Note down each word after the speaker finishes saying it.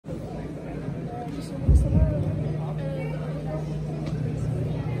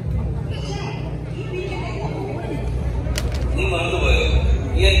നീ മറന്നുപോയോ?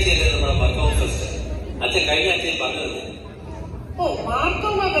 ഈ ആഴ്ചയല്ലേ നമ്മുടെ മർ തോമ ഫെസ്റ്റ്? അച്ഛൻ കഴിഞ്ഞ ആഴ്ചയിൽ പറഞ്ഞത്. ഓ, മാർ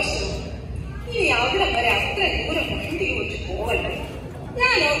തോമ ഫെസ്റ്റ്. ഇനി അവിടെ വരെ അത്ര ദൂരം വണ്ടി വെച്ച് പോകണ്ടേ?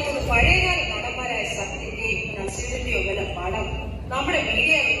 ഞാൻ ഓർത്തത് പഴയകാല നടന്മാരായ സത്യന്റെയും നസീറിന്റെയും വല്ല പടം നമ്മുടെ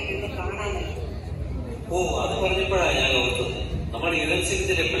മീഡിയയിൽ നിന്ന് കാണാനല്ല. ഓ, അത് പറഞ്ഞപ്പോഴാണ് ഞാൻ ഓർത്തത്. നമ്മുടെ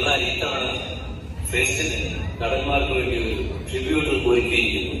യുവൻസിന്റെ പിള്ളേർ ഇത്തവണ ഫെസ്റ്റിന് നടന്മാർക്ക് വേണ്ടി ഒരു ട്രിബ്യൂട്ട്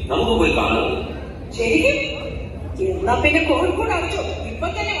ഒരുക്കിയിരിക്കുന്നു. നമുക്ക് പോയി കാണാം. ശരിക്കും? എന്നാ പിന്നെ കോഴിക്കോട് അടച്ചോ? ഇപ്പൊ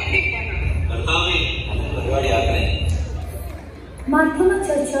തന്നെ വണ്ടി പരിപാടിയാക്കണേ. Mar Thoma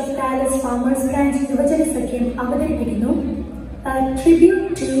Church of Palace Farmers Branch യുവജന സഖ്യം അവതരിപ്പിക്കുന്നു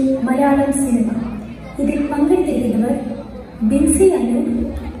ട്രിബ്യൂട്ട് ടു മലയാളം സിനിമ. ഇതിൽ പങ്കെടുത്തിരിക്കുന്നവർ ബിൻസി അനു,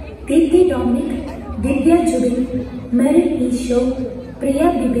 ദീപ്തി ഡോമിനിക്, ദിവ്യ ജുബിൻ, മെറിൻ ഈശോ, പ്രിയ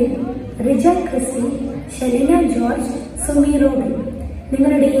Bibin, റിജ Christy, ഷെലീന George, Sumi Robin.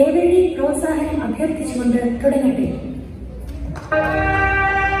 നിങ്ങളുടെ ഏവരുടെയും പ്രോത്സാഹനം അഭ്യർത്ഥിച്ചുകൊണ്ട് തുടങ്ങട്ടെ.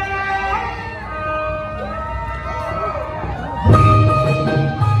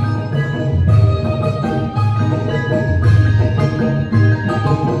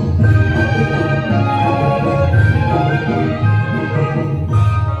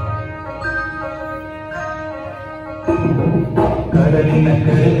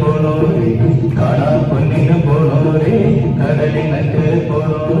 കടലിനക്ക് പോണോരേ കാണാ പൊന്നിന് പോണോരേ, കടലിനക്ക്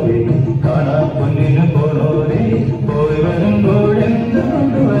പോണോരേ കാണാ പൊന്നിന് പോണോരേ, പോയി വരുമ്പോഴെന്ത്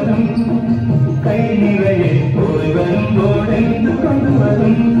കൊണ്ടുവരും കൈ നിറയെ, പോയി വരുമ്പോഴെന്ത്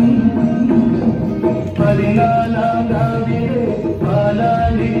കൊണ്ടുവരും. 14 രാവിലെ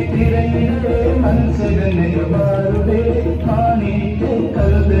പാലാഴി തിരയിലെ മനസ്സകനെ മാറുതേ, ആണിക്ക്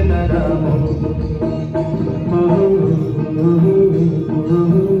കരുത് തരാമോ.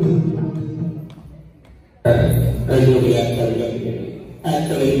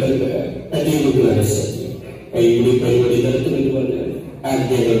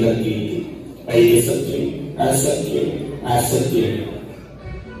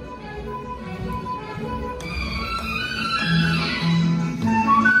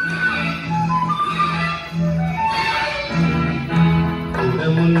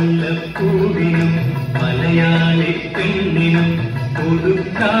 പൂവിനും മലയാളി പെണ്ണിനും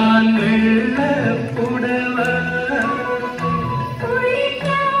കൊടുക്കാൻ വെള്ളപ്പുടവ,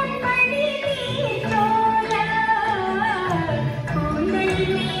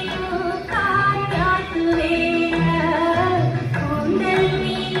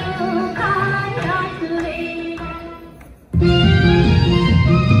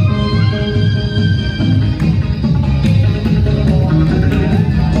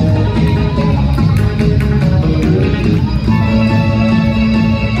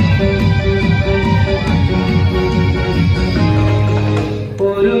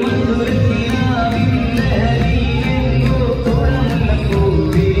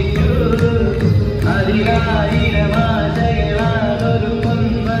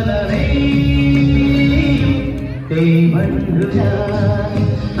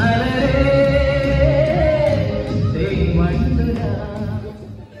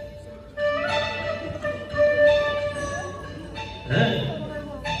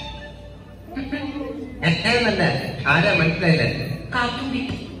 ആരാ മനസ്സിലായില്ല?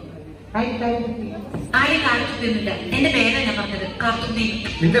 എന്റെ പേരാ ഞാൻ പറഞ്ഞത്. കാർത്തുമ്പി.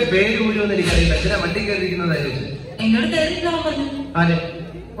 നിന്റെ പേര് പോലും എനിക്കറിയില്ല. ചില വണ്ടി കയറിയിരിക്കുന്നതായിരുന്നു. എന്നോട് കയറിയിട്ടാ പറഞ്ഞു. ആരെ?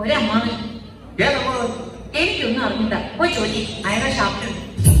 ഒരമ്മാവൻ. എനിക്കൊന്നും അറിഞ്ഞില്ല. പോയി ചോദിക്കും. അയാളെ ഷാപ്പിൽ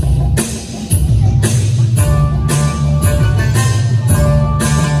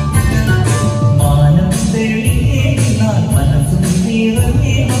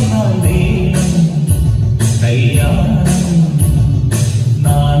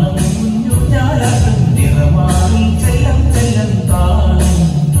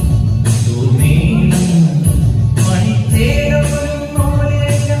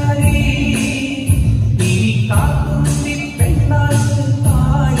ഈ കാത്തുമ്പി പെണ്ണാൽ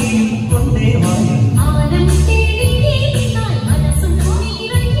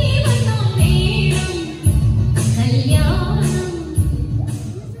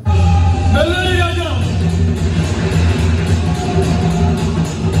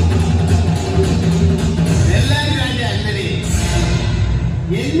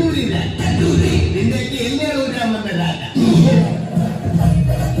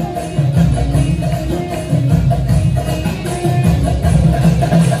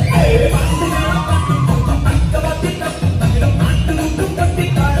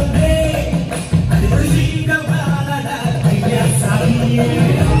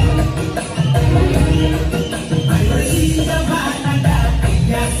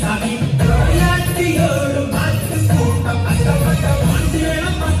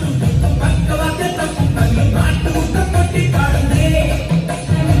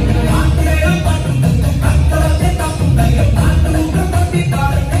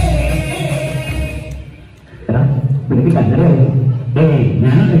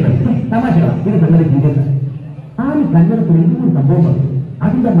ഇത് സംഗതി ജീവിതം. ആ ഒരു കന്നഡത്തിൽ എന്തുകൊണ്ട് സംഭവം പറഞ്ഞു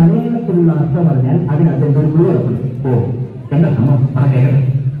അതിന്റെ മലയാളത്തിലുള്ള അർത്ഥം പറഞ്ഞാൽ അതിനകത്ത് ഒരു ക്ലൂ ഉറപ്പുണ്ട്. ഓ എന്താ സംഭവം ആ കേൾക്കട്ടെ.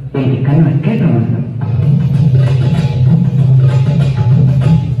 എനിക്ക് കന്നഡ കേട്ട മനസ്സിലാവും.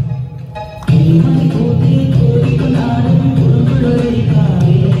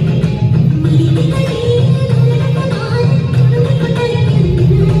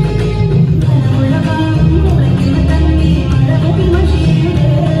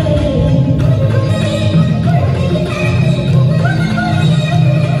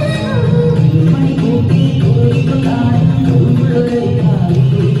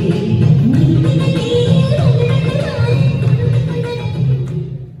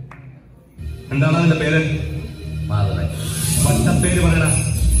 എന്താണ് അതിന്റെ പേര്? മാധവൻ. പട്ടപ്പേര് പറയണ.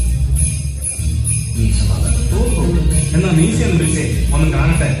 ഓഹോ, എന്നാ മീശയൊന്ന് വിളിച്ചേ, ഒന്ന്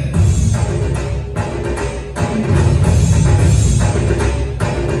കാണട്ടെ.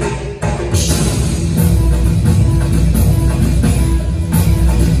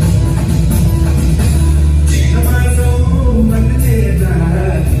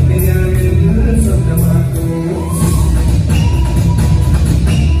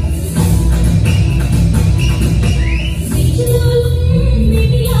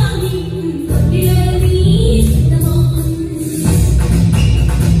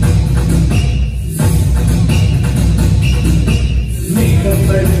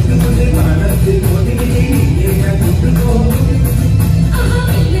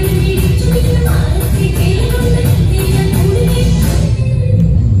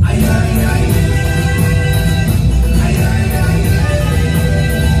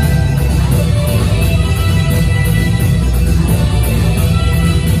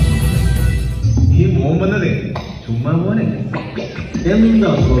 ചുമ്മാ മോനെ എന്താ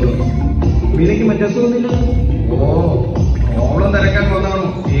അസുഖം? വിലയ്ക്ക് മറ്റസുഖമില്ല. ഓ, പ്രോബ്ലം തിരക്കാൻ വന്നാണോ?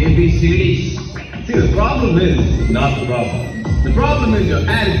 ABCD. See, the problem is not the problem. The problem is your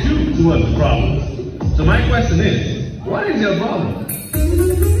attitude towards the problem. So my question is, what is your problem?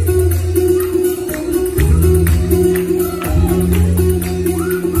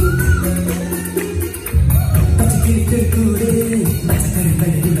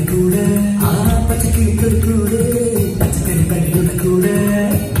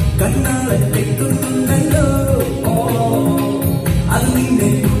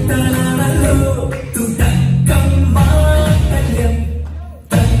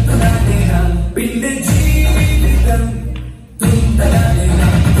 പിന്നെ